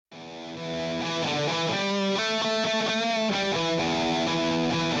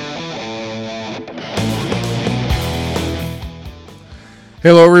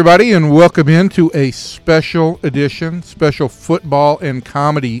Hello, everybody, and welcome into a special edition, special football and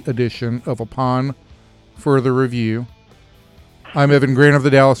comedy edition of Upon Further Review. I'm Evan Grant of the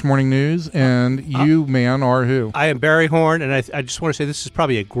Dallas Morning News, and you, man, are who? I am Barry Horn, and I just want to say this is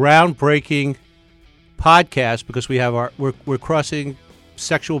probably a groundbreaking podcast because we're crossing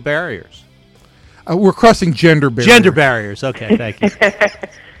sexual barriers. We're crossing gender barriers. Gender barriers. Okay, thank you.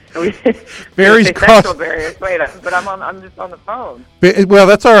 Barry's crossing barriers. Wait, but I'm just on the phone. Well,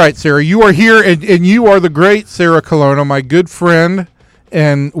 that's all right, Sarah. You are here, and you are the great Sarah Colonna, my good friend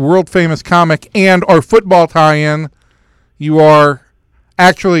and world-famous comic, and our football tie-in. You are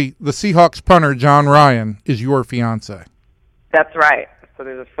actually the Seahawks punter, John Ryan, is your fiance. That's right. So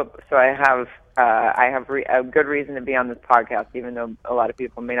I have a good reason to be on this podcast, even though a lot of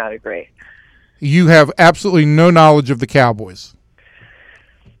people may not agree. You have absolutely no knowledge of the Cowboys.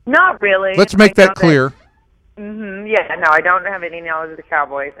 Not really. Let's make that clear. Yeah, no, I don't have any knowledge of the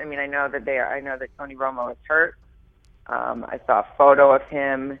Cowboys. I mean, I know that Tony Romo is hurt. I saw a photo of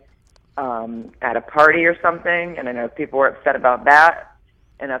him at a party or something, and I know people were upset about that,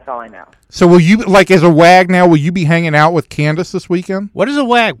 and that's all I know. So will you, like as a wag now, will you be hanging out with Candace this weekend? What is a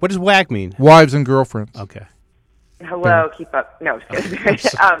wag? What does wag mean? Wives and girlfriends. Okay. Hello, keep up. No, just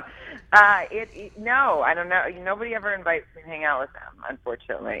kidding. No, I don't know. Nobody ever invites me to hang out with them,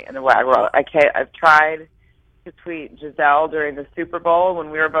 unfortunately, in the wag world. I've tried to tweet Giselle during the Super Bowl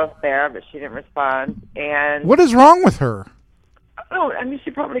when we were both there, but she didn't respond. And what is wrong with her? Oh, I mean,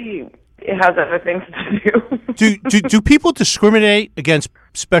 she probably has other things to do. Do people discriminate against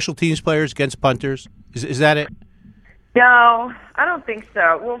special teams players, against punters? Is that it? No, I don't think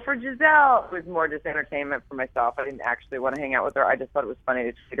so. Well, for Giselle, it was more just entertainment for myself. I didn't actually want to hang out with her. I just thought it was funny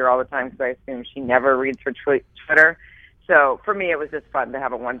to tweet her all the time because I assume she never reads her Twitter. So for me, it was just fun to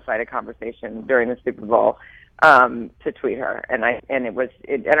have a one-sided conversation during the Super Bowl to tweet her, and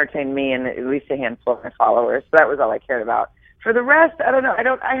it entertained me and at least a handful of my followers. So that was all I cared about. For the rest, I don't know.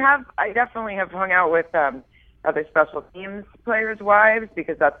 I definitely have hung out with other special teams players' wives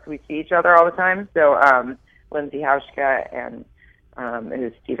because we see each other all the time. So. Lindsay Hauschka and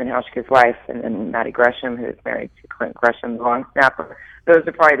who's Stephen Hauschka's wife, and then Maddie Gresham, who's married to Clint Gresham, the long snapper. Those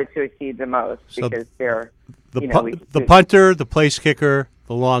are probably the two I see the most because they're the punter, the place kicker,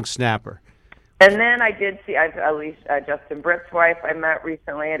 the long snapper. And then I did see Justin Britt's wife I met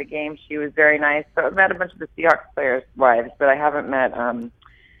recently at a game. She was very nice. So I've met a bunch of the Seahawks players' wives, but I haven't met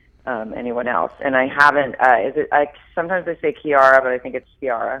anyone else. And I haven't. Sometimes I say Kiara, but I think it's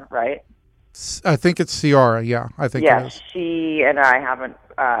Ciara, right? I think it's Ciara, yeah. I think it is. She and I haven't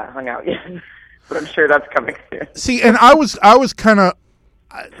hung out yet, but I'm sure that's coming soon. See, and I was kind of,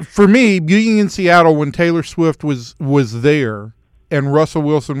 for me, being in Seattle when Taylor Swift was there and Russell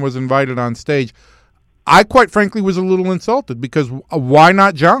Wilson was invited on stage, I quite frankly was a little insulted because why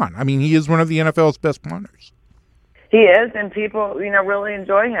not John? I mean, he is one of the NFL's best punters. He is, and people, really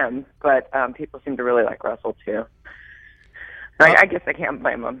enjoy him, but people seem to really like Russell too. I guess I can't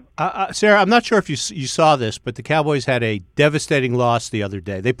blame them. Sarah, I'm not sure if you saw this, but the Cowboys had a devastating loss the other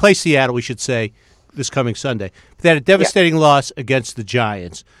day. They play Seattle, we should say, this coming Sunday. But they had a devastating loss against the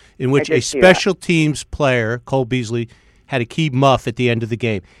Giants, in which a special teams player, Cole Beasley, had a key muff at the end of the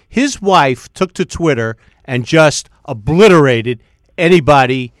game. His wife took to Twitter and just obliterated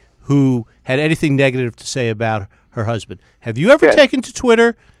anybody who had anything negative to say about her husband. Have you ever taken to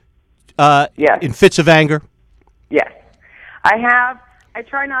Twitter in fits of anger? Yes. I have. I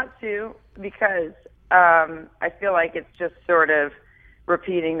try not to because I feel like it's just sort of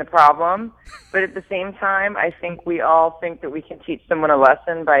repeating the problem. But at the same time, I think we all think that we can teach someone a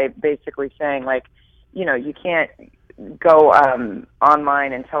lesson by basically saying, like, you can't go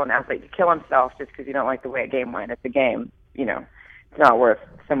online and tell an athlete to kill himself just because you don't like the way a game went. It's a game. It's not worth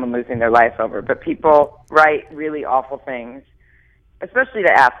someone losing their life over. But people write really awful things, especially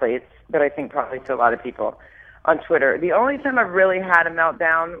to athletes, but I think probably to a lot of people on Twitter. The only time I've really had a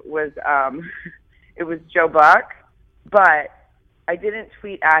meltdown was it was Joe Buck, but I didn't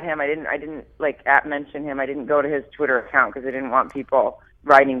tweet at him. I didn't mention him. I didn't go to his Twitter account because I didn't want people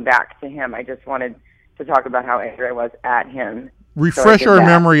writing back to him. I just wanted to talk about how angry I was at him. Refresh our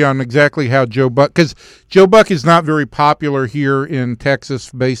memory on exactly how Joe Buck, because Joe Buck is not very popular here in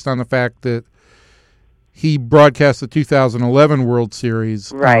Texas based on the fact that he broadcast the 2011 World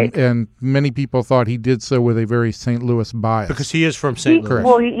Series, right? And many people thought he did so with a very St. Louis bias because he is from St. Louis.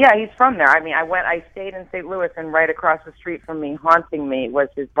 Well, he's from there. I mean, I stayed in St. Louis, and right across the street from me, haunting me, was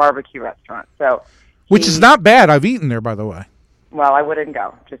his barbecue restaurant. So, which is not bad. I've eaten there, by the way. Well, I wouldn't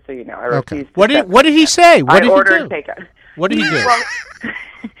go, just so you know. I refused. What did he say? What did he do? Takeout. What did he do? Well,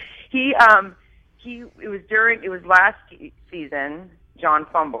 it was last season. John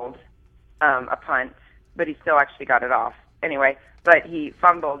fumbled a punt, but he still actually got it off. Anyway, but he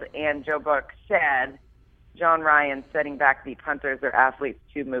fumbled, and Joe Buck said, John Ryan setting back the punters or athletes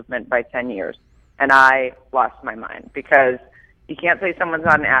to movement by 10 years. And I lost my mind because you can't say someone's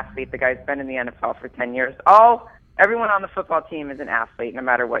not an athlete. The guy's been in the NFL for 10 years. Everyone on the football team is an athlete, no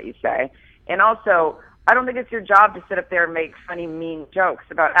matter what you say. And also, I don't think it's your job to sit up there and make funny, mean jokes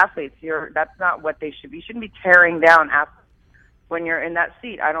about athletes. That's not what they should be. You shouldn't be tearing down athletes when you're in that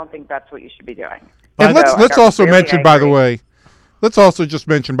seat. I don't think that's what you should be doing. And let's also mention, by the way,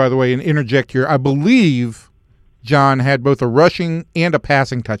 and interject here, I believe John had both a rushing and a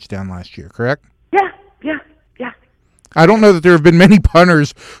passing touchdown last year, correct? Yeah. I don't know that there have been many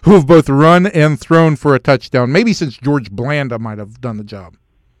punters who have both run and thrown for a touchdown, maybe since George Blanda might have done the job.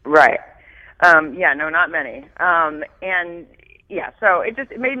 Right. No, not many. So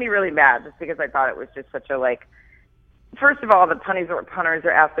it made me really mad just because I thought it was just such a, first of all, the punters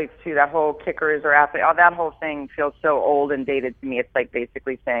are athletes too. That whole kickers are athletes. All that whole thing feels so old and dated to me. It's like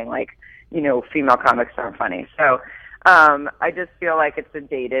basically saying female comics aren't funny. So I just feel like it's a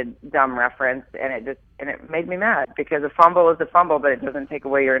dated, dumb reference, and it made me mad because a fumble is a fumble, but it doesn't take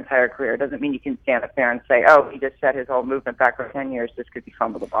away your entire career. It doesn't mean you can stand up there and say, "Oh, he just set his whole movement back for 10 years just because he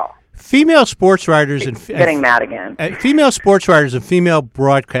fumbled the ball." Female sports writers getting mad again. Female sports writers and female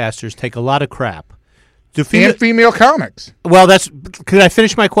broadcasters take a lot of crap. And female comics. Well, could I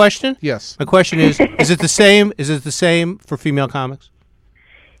finish my question? Yes. My question is it the same? Is it the same for female comics?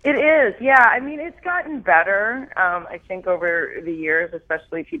 It is, yeah. I mean, it's gotten better. I think over the years,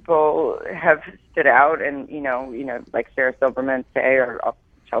 especially people have stood out, and like Sarah Silverman today or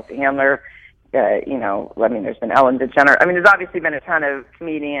Chelsea Handler. There's been Ellen DeGeneres. I mean, there's obviously been a ton of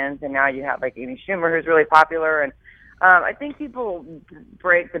comedians, and now you have Amy Schumer, who's really popular, and I think people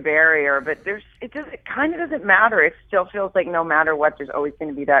break the barrier, but it kind of doesn't matter. It still feels like no matter what, there's always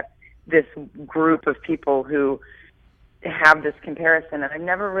going to be this group of people who have this comparison, and I've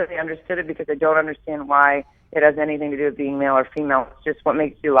never really understood it because I don't understand why it has anything to do with being male or female. It's just what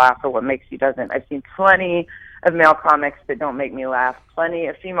makes you laugh or what makes you doesn't. I've seen plenty of male comics that don't make me laugh, plenty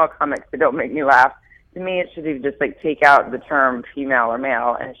of female comics that don't make me laugh. To me, it should even just take out the term female or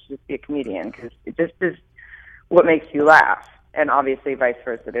male, and it should just be a comedian because it just is what makes you laugh. And obviously vice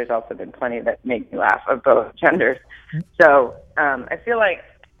versa. There's also been plenty that make me laugh of both genders. So I feel like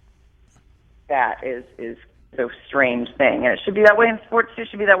that is a strange thing, and it should be that way in sports too. It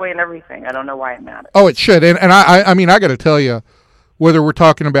should be that way in everything. I don't know why it matters. Oh, it should. And I mean, I got to tell you, whether we're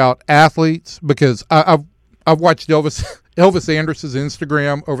talking about athletes, because I've watched Elvis Andrus's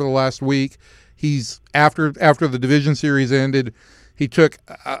Instagram over the last week. He's after the division series ended, he took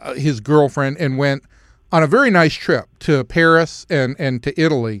his girlfriend and went on a very nice trip to Paris and to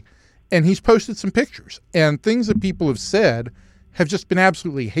Italy, and he's posted some pictures and things that people have said have just been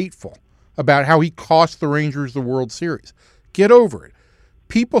absolutely hateful about how he cost the Rangers the World Series. Get over it.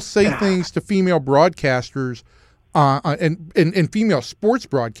 People say things to female broadcasters and female sports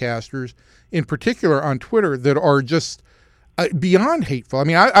broadcasters in particular on Twitter that are just beyond hateful. I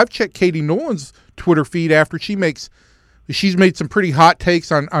mean, I've checked Katie Nolan's Twitter feed after she's made some pretty hot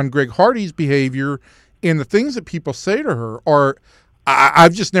takes on Greg Hardy's behavior, and the things that people say to her are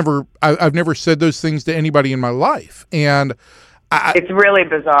I've never said those things to anybody in my life. And it's really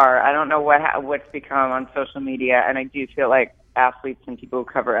bizarre. I don't know what's become on social media, and I do feel like athletes and people who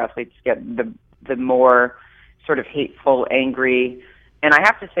cover athletes get the more sort of hateful, angry, and I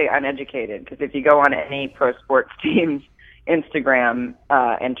have to say uneducated, because if you go on any pro sports team's Instagram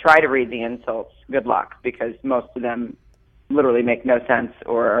and try to read the insults, good luck, because most of them literally make no sense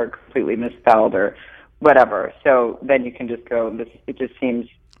or are completely misspelled or whatever. So then you can just go, it just seems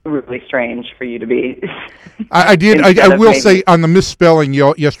really strange for you to be. I will say on the misspelling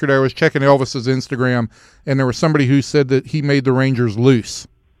yesterday, I was checking Elvis's Instagram, and there was somebody who said that he made the Rangers loose.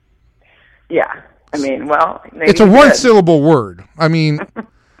 Yeah, I mean, well, maybe it's a one-syllable word. I mean,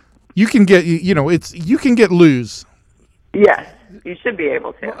 you can get you can get loose. Yes, you should be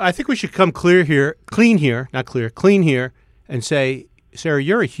able to. Well, I think we should come clean here, and say, Sarah,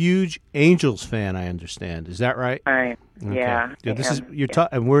 you're a huge Angels fan, I understand. Is that right? Right. Okay. Yeah.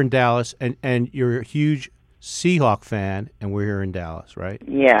 And we're in Dallas, and you're a huge Seahawk fan, and we're here in Dallas, right?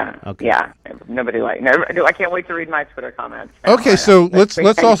 Yeah. Okay. Yeah. I can't wait to read my Twitter comments. Okay, so let's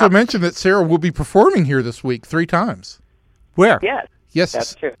also mention that Sarah will be performing here this week 3 times. Where? Yes,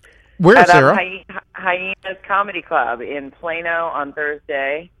 that's true. Where, at Sarah? Hyenas Comedy Club in Plano on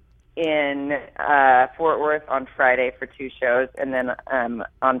Thursday, in Fort Worth on Friday for 2 shows, and then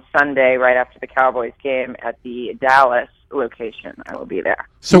on Sunday, right after the Cowboys game, at the Dallas location, I will be there.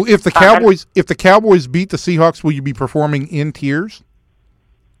 So if the Cowboys beat the Seahawks, will you be performing in tears?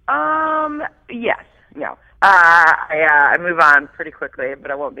 Yes. No. I move on pretty quickly,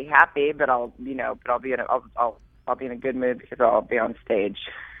 but I won't be happy. But I'll be in a good mood because I'll be on stage.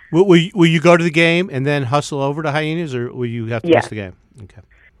 Will you go to the game and then hustle over to Hyenas, or will you have to miss the game? Okay.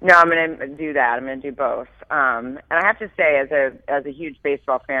 No, I'm going to do that. I'm going to do both. And I have to say, as a huge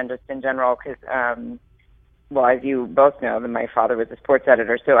baseball fan, just in general, because well, as you both know, that my father was a sports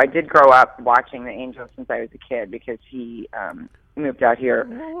editor, so I did grow up watching the Angels since I was a kid because he moved out here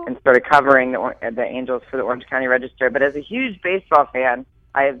and started covering the Angels for the Orange County Register. But as a huge baseball fan,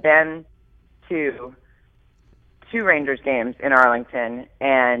 I have been to 2 Rangers games in Arlington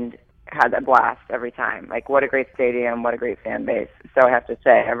and had a blast every time. Like, what a great stadium, what a great fan base. So I have to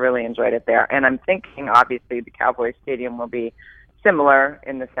say, I really enjoyed it there. And I'm thinking, obviously, the Cowboys Stadium will be similar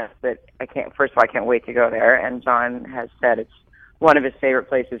in the sense that I can't wait to go there. And John has said it's one of his favorite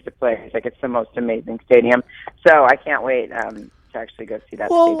places to play. He's like, it's the most amazing stadium. So I can't wait to actually go see that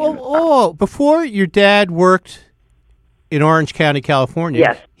stadium. Oh, before your dad worked in Orange County, California,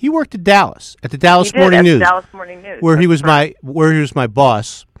 yes, he worked at Dallas, at the Dallas Morning News. Dallas Morning News, where he was my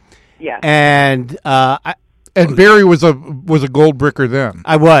boss. Yeah, and Barry was a gold bricker then.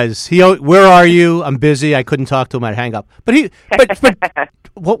 I was. Where are you? I'm busy. I couldn't talk to him. I'd hang up. But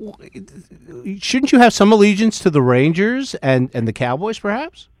what? Shouldn't you have some allegiance to the Rangers and the Cowboys,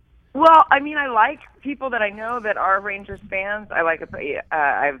 perhaps? Well, I mean, I like people that I know that are Rangers fans. I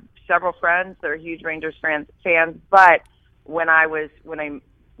have several friends that are huge Rangers fans. But when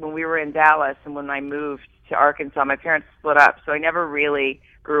we were in Dallas and when I moved to Arkansas, my parents split up, so I never really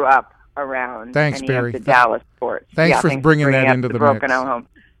grew up around any Barry. of the Dallas sports. Thanks for bringing that into the broken mix. home.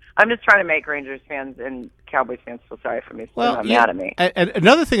 I'm just trying to make Rangers fans and Cowboys fans feel sorry for me, so they're not mad at me. And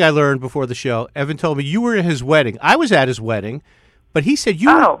another thing I learned before the show, Evan told me you were at his wedding. I was at his wedding, but he said you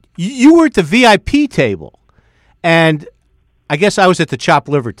were at the VIP table, and I guess I was at the chopped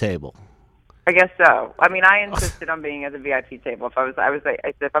liver table. I guess so. I mean, I insisted on being at the VIP table. I said,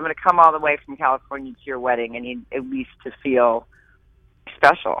 if I'm going to come all the way from California to your wedding, I need at least to feel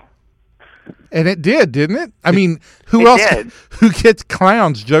special. And it did, didn't it? I mean, who else? Did. Who gets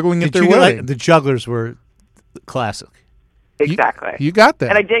clowns juggling at their wedding? The jugglers were classic. Exactly. You got that.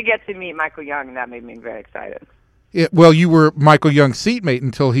 And I did get to meet Michael Young, and that made me very excited. Well, you were Michael Young's seatmate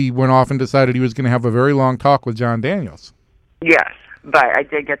until he went off and decided he was going to have a very long talk with John Daniels. Yes, but I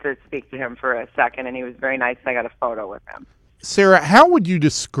did get to speak to him for a second, and he was very nice, and I got a photo with him. Sarah, how would you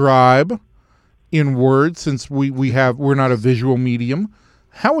describe, in words, since we're not a visual medium,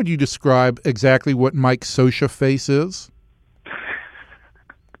 how would you describe exactly what Mike Scioscia face is?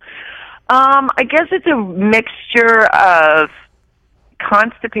 I guess it's a mixture of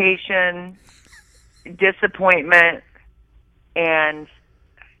constipation, disappointment, and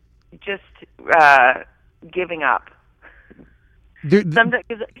just giving up. Sometimes,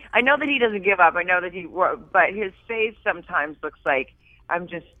 'cause I know that he doesn't give up. I know that but his face sometimes looks like I'm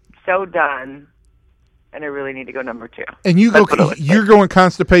just so done, and I really need to go number 2. And you're going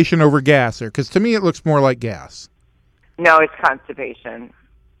constipation over gas there, because to me it looks more like gas. No, it's constipation.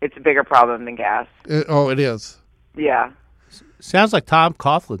 It's a bigger problem than gas. It is. Yeah. Sounds like Tom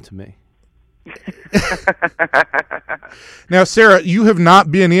Coughlin to me. Now, Sarah, you have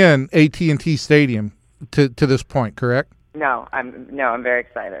not been in AT&T Stadium to this point, correct? No, I'm very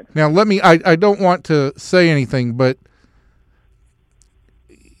excited. Now, I don't want to say anything, but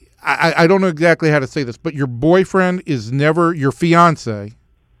I don't know exactly how to say this, but your boyfriend your fiance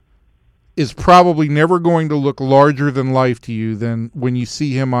is probably never going to look larger than life to you than when you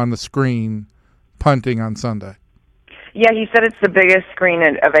see him on the screen punting on Sunday. Yeah, he said it's the biggest screen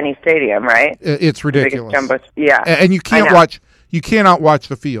of any stadium, right? It's ridiculous. The biggest jumbo, yeah. And you cannot watch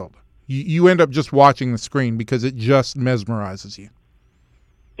the field. You end up just watching the screen because it just mesmerizes you.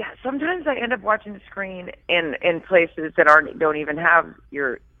 Yeah, sometimes I end up watching the screen in places that don't even have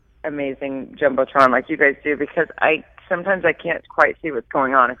your amazing jumbotron like you guys do, because sometimes I can't quite see what's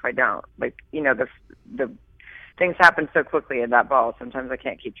going on if I don't. Like, the things happen so quickly in that ball. Sometimes I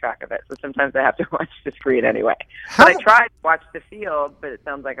can't keep track of it, so sometimes I have to watch the screen anyway. But I try to watch the field, but it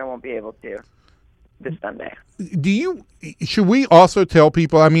sounds like I won't be able to this Sunday. Should we also tell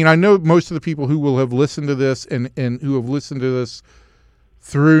people? I mean, I know most of the people who will have listened to this and who have listened to this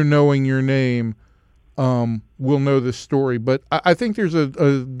through knowing your name will know this story, but I think there's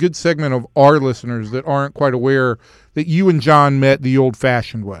a good segment of our listeners that aren't quite aware that you and John met the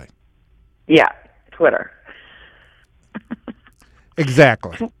old-fashioned way. Yeah, Twitter.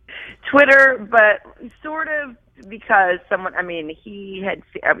 Exactly. Twitter, but sort of because someone, I mean,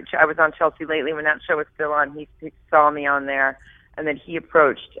 I was on Chelsea Lately when that show was still on. He saw me on there, and then he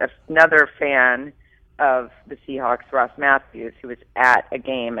approached another fan of the Seahawks, Ross Matthews, who was at a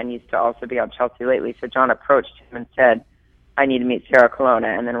game and used to also be on Chelsea lately. So John approached him and said, I need to meet Sarah Colonna.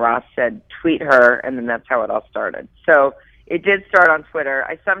 And then Ross said, tweet her, and then that's how it all started. So it did start on Twitter.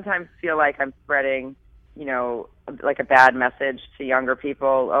 I sometimes feel like I'm spreading, like a bad message to younger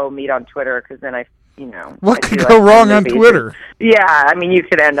people. Oh, meet on Twitter, because then What could go wrong on Twitter? Yeah, I mean, you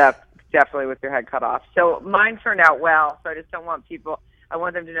could end up definitely with your head cut off. So mine turned out well, so I just don't want people... I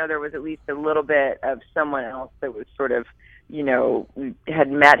want them to know there was at least a little bit of someone else that was sort of,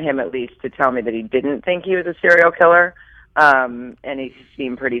 had met him at least to tell me that he didn't think he was a serial killer, and he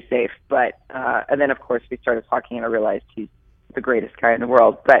seemed pretty safe. But and then, of course, we started talking, and I realized he's the greatest guy in the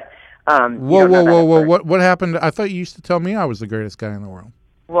world. But whoa! What happened? I thought you used to tell me I was the greatest guy in the world.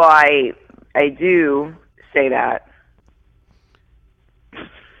 Well, I do say that,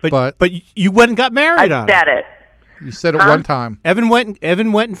 but you went and got married on it. I said it. You said it one time. Evan went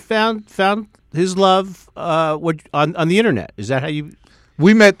and found his love on the internet. Is that how you?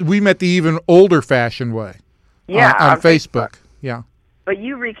 We met the even older fashioned way. Yeah, on Facebook. Yeah. But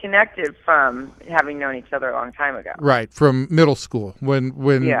you reconnected from having known each other a long time ago. Right, from middle school when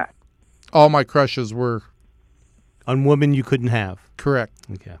all my crushes were on women you couldn't have. Correct.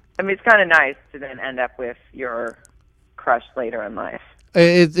 Okay. I mean, it's kind of nice to then end up with your crush later in life.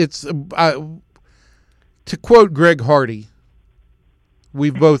 It's to quote Greg Hardy,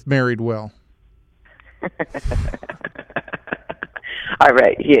 we've both married well. All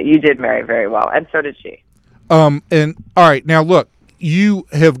right. You did marry very well, and so did she. And all right, now look,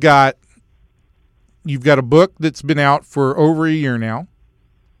 you've got a book that's been out for over a year now,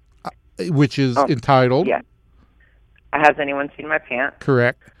 which is entitled. Yeah. Has anyone seen my pants?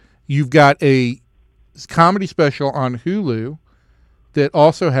 Correct. You've got a comedy special on Hulu that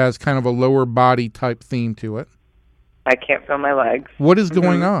also has kind of a lower body type theme to it. I can't feel my legs. What is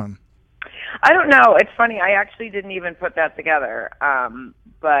going on? I don't know. It's funny. I actually didn't even put that together,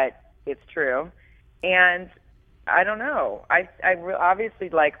 but it's true. And I don't know. I obviously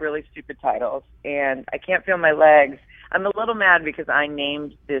like really stupid titles, and I can't feel my legs. I'm a little mad because I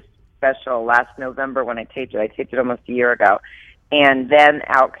named this special last November when I taped it. I taped it almost a year ago. And then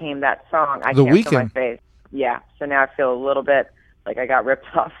out came that song, I Can't Feel My Face. Yeah. So now I feel a little bit like I got ripped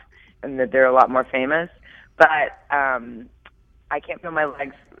off and that they're a lot more famous. But I Can't Feel My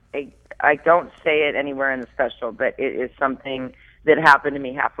Legs, I don't say it anywhere in the special, but it is something that happened to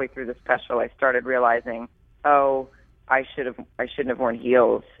me halfway through the special. I started realizing, I shouldn't have worn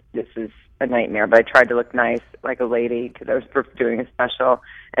heels. This is a nightmare. But I tried to look nice like a lady because I was doing a special,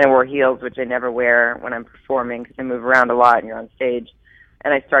 and I wore heels, which I never wear when I'm performing because I move around a lot and you're on stage.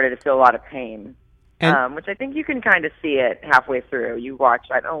 And I started to feel a lot of pain, which I think you can kind of see it halfway through. You watch.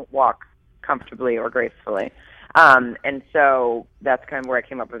 I don't walk comfortably or gracefully. And so that's kind of where I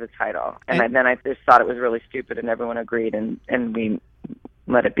came up with the title. And then I just thought it was really stupid, and everyone agreed, and we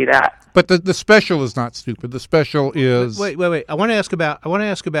let it be that. But the special is not stupid. The special is... Wait. I want to ask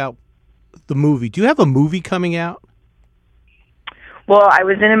about the movie. Do you have a movie coming out? Well, I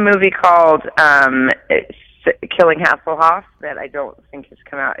was in a movie called Killing Hasselhoff that I don't think has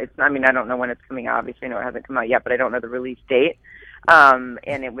come out. I don't know when it's coming out. Obviously, I know it hasn't come out yet, but I don't know the release date. And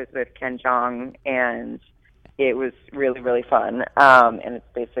it was with Ken Jeong, and it was really, really fun. And it's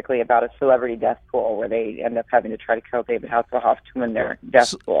basically about a celebrity death pool where they end up having to try to kill David Hasselhoff to win their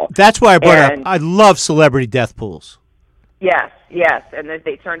death pool. That's why I brought up. I love celebrity death pools. Yes. And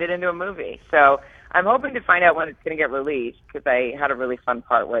they turned it into a movie. So I'm hoping to find out when it's going to get released, because I had a really fun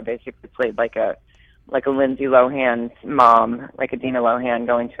part where I basically played like a Lindsay Lohan's mom, like a Dina Lohan,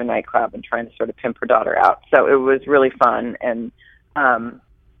 going to a nightclub and trying to sort of pimp her daughter out. So it was really fun, and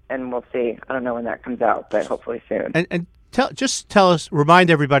we'll see. I don't know when that comes out, but hopefully soon. And tell us, remind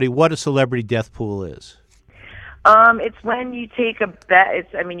everybody what a celebrity death pool is. It's when you take a bet.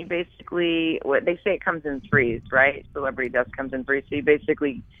 You basically, what they say, it comes in threes, right? Celebrity death comes in threes. So you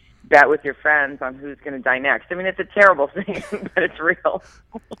basically bet with your friends on who's going to die next. It's a terrible thing, but it's real.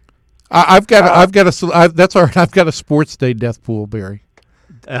 I've got that's all right. I've got a sports day death pool, Barry.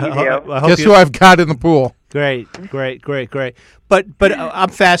 Guess who I've got in the pool? Great. But I'm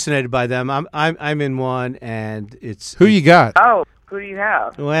fascinated by them. I'm in one, and it's who you got? Oh, who do you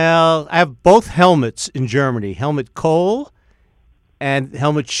have? Well, I have both Helmets in Germany, Helmut Kohl and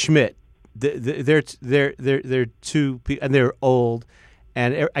Helmut Schmidt. They're two people, and they're old,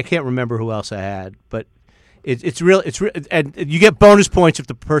 and I can't remember who else I had, but it's real, and you get bonus points if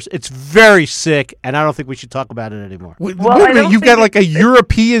the person. It's very sick, and I don't think we should talk about it anymore. Wait a minute, you've got like a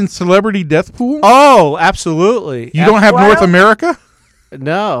European celebrity death pool? Oh, absolutely. You don't have North America?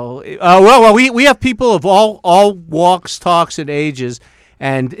 No. Well, we have people of all walks, talks, and ages,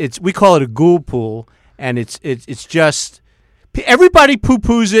 and we call it a ghoul pool. and it's just everybody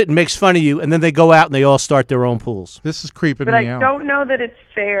poo-poos it and makes fun of you, and then they go out and they all start their own pools. This is creeping But me I out. don't know that it's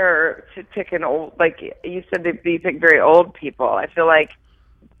fair to pick an old, like you said, that you pick very old people. I feel like.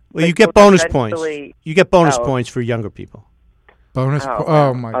 Well, you get bonus points. You get bonus points for younger people. Bonus.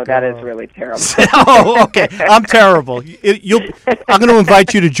 Oh my God. Oh, that is really terrible. Oh, okay. I'm terrible. I'm going to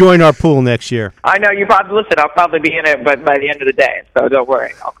invite you to join our pool next year. I know you probably listen. I'll probably be in it, but by the end of the day, so don't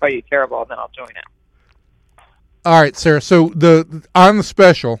worry. I'll call you terrible, and then I'll join it. All right, Sarah. So on the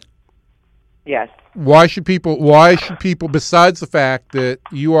special. Yes. Why should people? Besides the fact that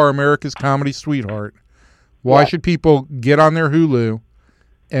you are America's comedy sweetheart, why should people get on their Hulu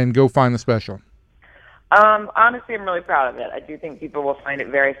and go find the special? Honestly, I'm really proud of it. I do think people will find it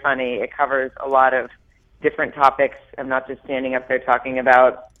very funny. It covers a lot of different topics. I'm not just standing up there talking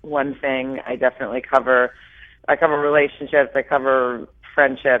about one thing. I definitely cover relationships. I cover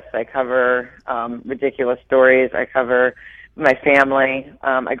friendships. I cover ridiculous stories. I cover my family.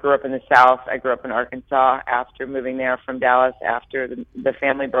 I grew up in the South. I grew up in Arkansas after moving there from Dallas after the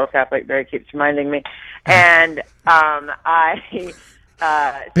family broke up, like Barry keeps reminding me. And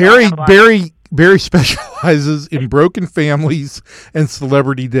Barry specializes in broken families and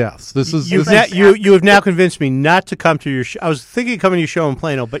celebrity deaths. You have now convinced me not to come to your show. I was thinking of coming to your show in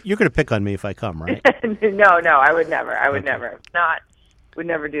Plano, but you're going to pick on me if I come, right? No, I would never. I would never. Would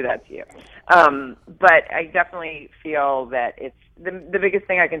never do that to you. But I definitely feel that it's the biggest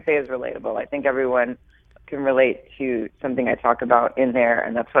thing I can say is relatable. I think everyone can relate to something I talk about in there,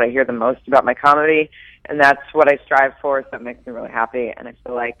 and that's what I hear the most about my comedy, and that's what I strive for, so it makes me really happy, and I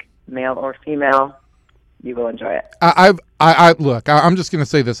feel like male or female, you will enjoy it. Look, I'm just going to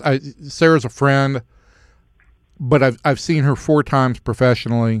say this. Sarah's a friend, but I've seen her 4 times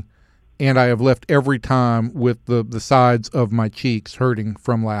professionally, and I have left every time with the sides of my cheeks hurting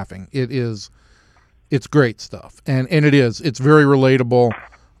from laughing. It's great stuff, and it's very relatable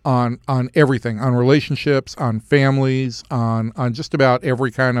on everything, on relationships, on families, on just about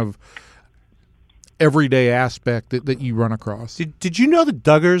every kind of everyday aspect that you run across. Did you know the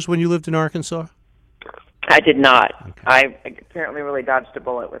Duggars when you lived in Arkansas? I did not. Okay. I apparently really dodged a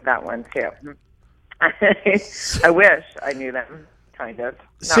bullet with that one, too. I wish I knew them, kind of. Not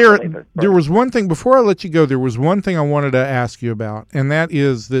Sarah, really, there was one thing, before I let you go, there was one thing I wanted to ask you about, and that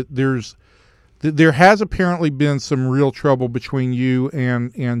is that there has apparently been some real trouble between you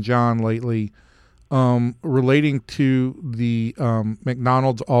and John lately relating to the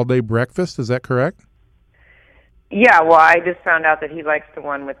McDonald's all-day breakfast. Is that correct? Yeah, well, I just found out that he likes the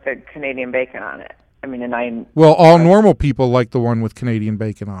one with the Canadian bacon on it. I mean, Well, all normal people like the one with Canadian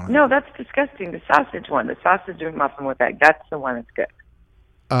bacon on it. No, that's disgusting. The sausage one, the sausage muffin with egg, that's the one that's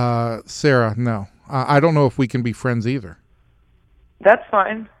good. Sarah, no. I don't know if we can be friends either. That's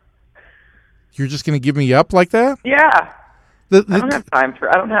fine. You're just going to give me up like that? Yeah. I don't have time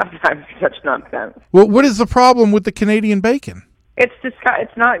for such nonsense. Well, what is the problem with the Canadian bacon? It's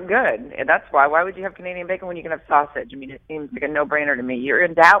not good. That's why. Why would you have Canadian bacon when you can have sausage? I mean, it seems like a no-brainer to me. You're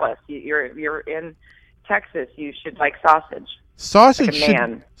in Dallas. You're in Texas. You should like sausage. Sausage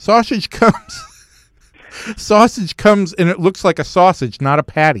comes and it looks like a sausage, not a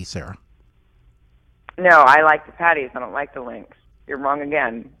patty, Sarah. No, I like the patties. I don't like the links. You're wrong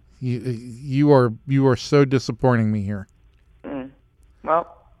again. You are so disappointing me here.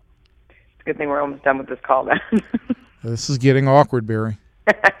 Well, it's a good thing we're almost done with this call then. This is getting awkward, Barry.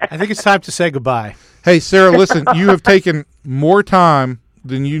 I think it's time to say goodbye. Hey, Sarah, listen, you have taken more time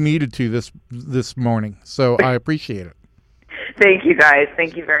than you needed to this morning, so I appreciate it. Thank you, guys.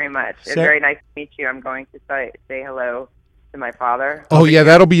 Thank you very much. It's very nice to meet you. I'm going to say hello to my father. Oh, yeah,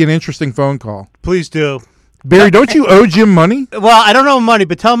 that'll be an interesting phone call. Please do. Barry, don't you owe Jim money? Well, I don't owe him money,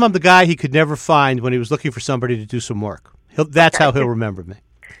 but tell him I'm the guy he could never find when he was looking for somebody to do some work. That's how he'll remember me.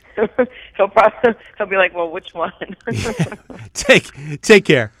 He'll be like, well, which one? Take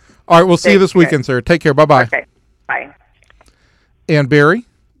care. All right, we'll see you this weekend, sir. Take care. Bye-bye. Okay, bye. And Barry?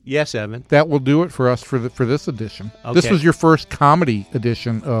 Yes, Evan. That will do it for us for this edition. Okay. This was your first comedy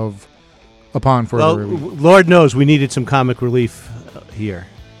edition of Upon Further Review. Lord knows we needed some comic relief here.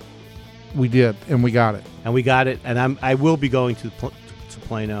 We did, and we got it. And I will be going to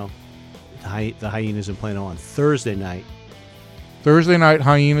Plano, the Hyenas in Plano on Thursday night. Thursday night,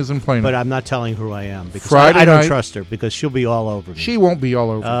 Hyenas in Plano. But I'm not telling who I am because Friday I don't night, trust her because she'll be all over me. She won't be all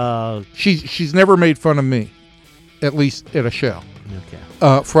over me. She's never made fun of me, at least at a show.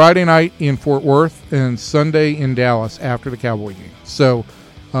 Okay. Friday night in Fort Worth and Sunday in Dallas after the Cowboy game. So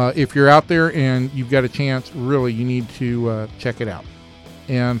if you're out there and you've got a chance, really, you need to check it out.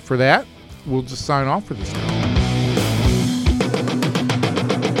 And for that, we'll just sign off for this time.